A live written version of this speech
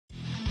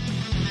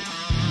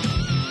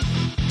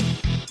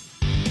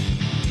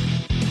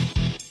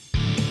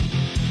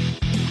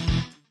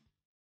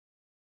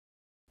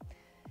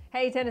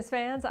Hey tennis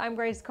fans, I'm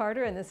Grace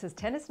Carter and this is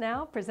Tennis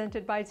Now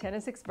presented by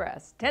Tennis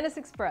Express. Tennis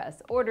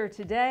Express, order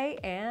today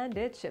and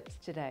it ships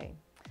today.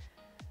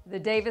 The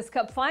Davis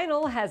Cup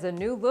final has a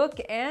new look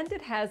and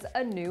it has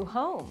a new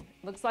home.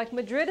 Looks like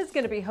Madrid is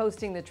going to be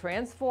hosting the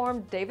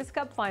transformed Davis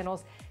Cup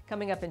finals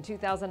coming up in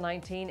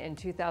 2019 and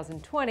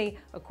 2020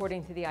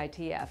 according to the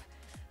ITF.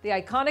 The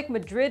iconic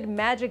Madrid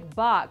Magic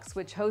Box,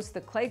 which hosts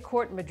the clay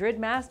court Madrid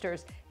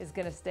Masters, is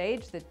going to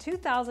stage the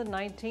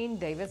 2019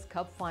 Davis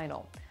Cup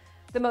final.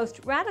 The most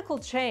radical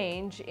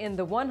change in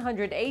the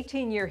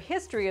 118-year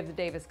history of the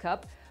Davis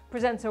Cup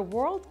presents a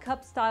World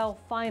Cup-style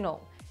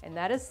final, and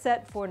that is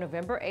set for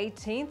November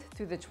 18th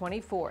through the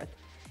 24th.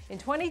 In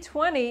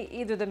 2020,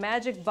 either the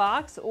Magic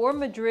Box or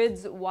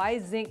Madrid's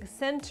Weissink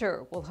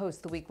Center will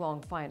host the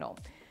week-long final.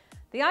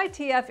 The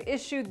ITF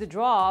issued the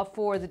draw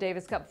for the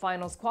Davis Cup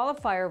Finals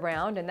qualifier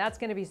round, and that's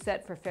going to be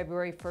set for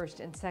February 1st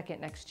and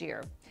 2nd next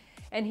year.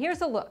 And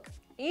here's a look.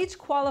 Each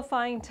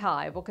qualifying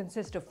tie will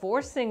consist of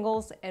 4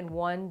 singles and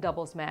 1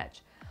 doubles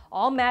match.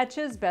 All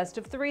matches best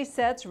of 3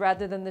 sets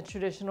rather than the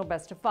traditional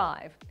best of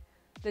 5.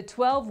 The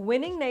 12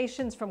 winning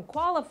nations from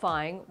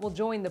qualifying will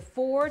join the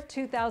 4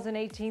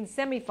 2018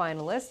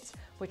 semifinalists,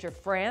 which are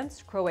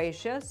France,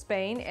 Croatia,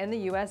 Spain, and the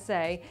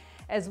USA,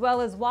 as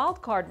well as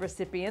wildcard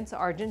recipients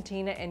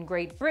Argentina and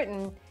Great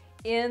Britain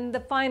in the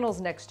finals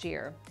next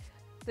year.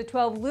 The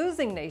 12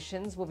 losing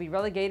nations will be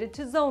relegated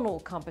to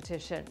zonal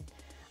competition.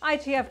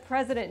 ITF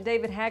President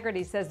David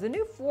Haggerty says the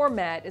new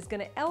format is going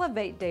to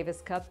elevate Davis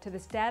Cup to the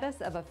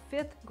status of a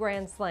 5th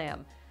Grand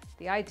Slam.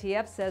 The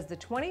ITF says the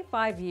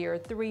 25-year,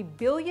 $3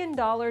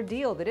 billion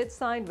deal that it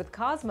signed with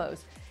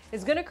Cosmos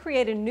is going to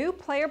create a new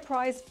player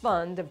prize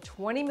fund of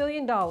 $20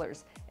 million,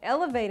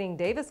 elevating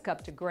Davis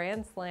Cup to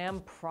Grand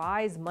Slam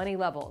prize money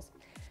levels.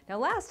 Now,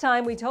 last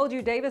time we told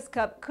you Davis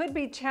Cup could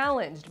be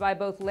challenged by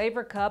both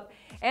Laver Cup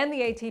and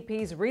the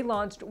ATP's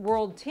relaunched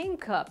World Team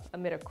Cup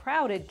amid a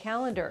crowded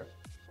calendar.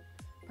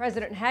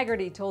 President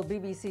Haggerty told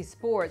BBC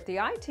Sport the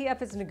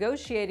ITF is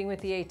negotiating with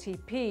the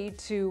ATP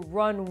to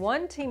run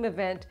one team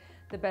event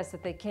the best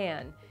that they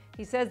can.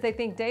 He says they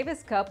think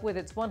Davis Cup, with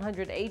its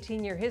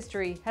 118-year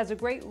history, has a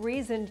great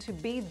reason to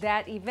be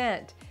that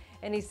event.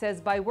 And he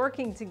says by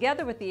working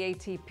together with the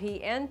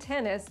ATP and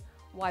tennis,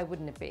 why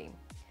wouldn't it be?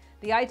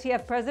 The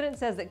ITF president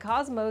says that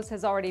Cosmos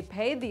has already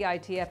paid the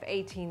ITF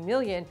 $18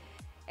 million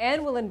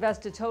and will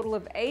invest a total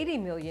of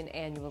 $80 million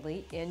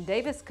annually in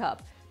Davis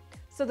Cup.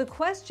 So the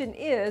question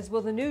is,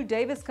 will the new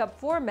Davis Cup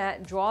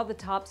format draw the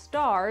top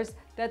stars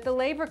that the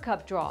Laver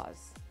Cup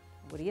draws?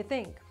 What do you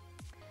think?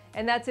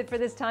 And that's it for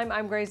this time.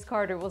 I'm Grace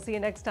Carter. We'll see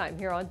you next time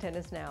here on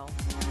Tennis Now.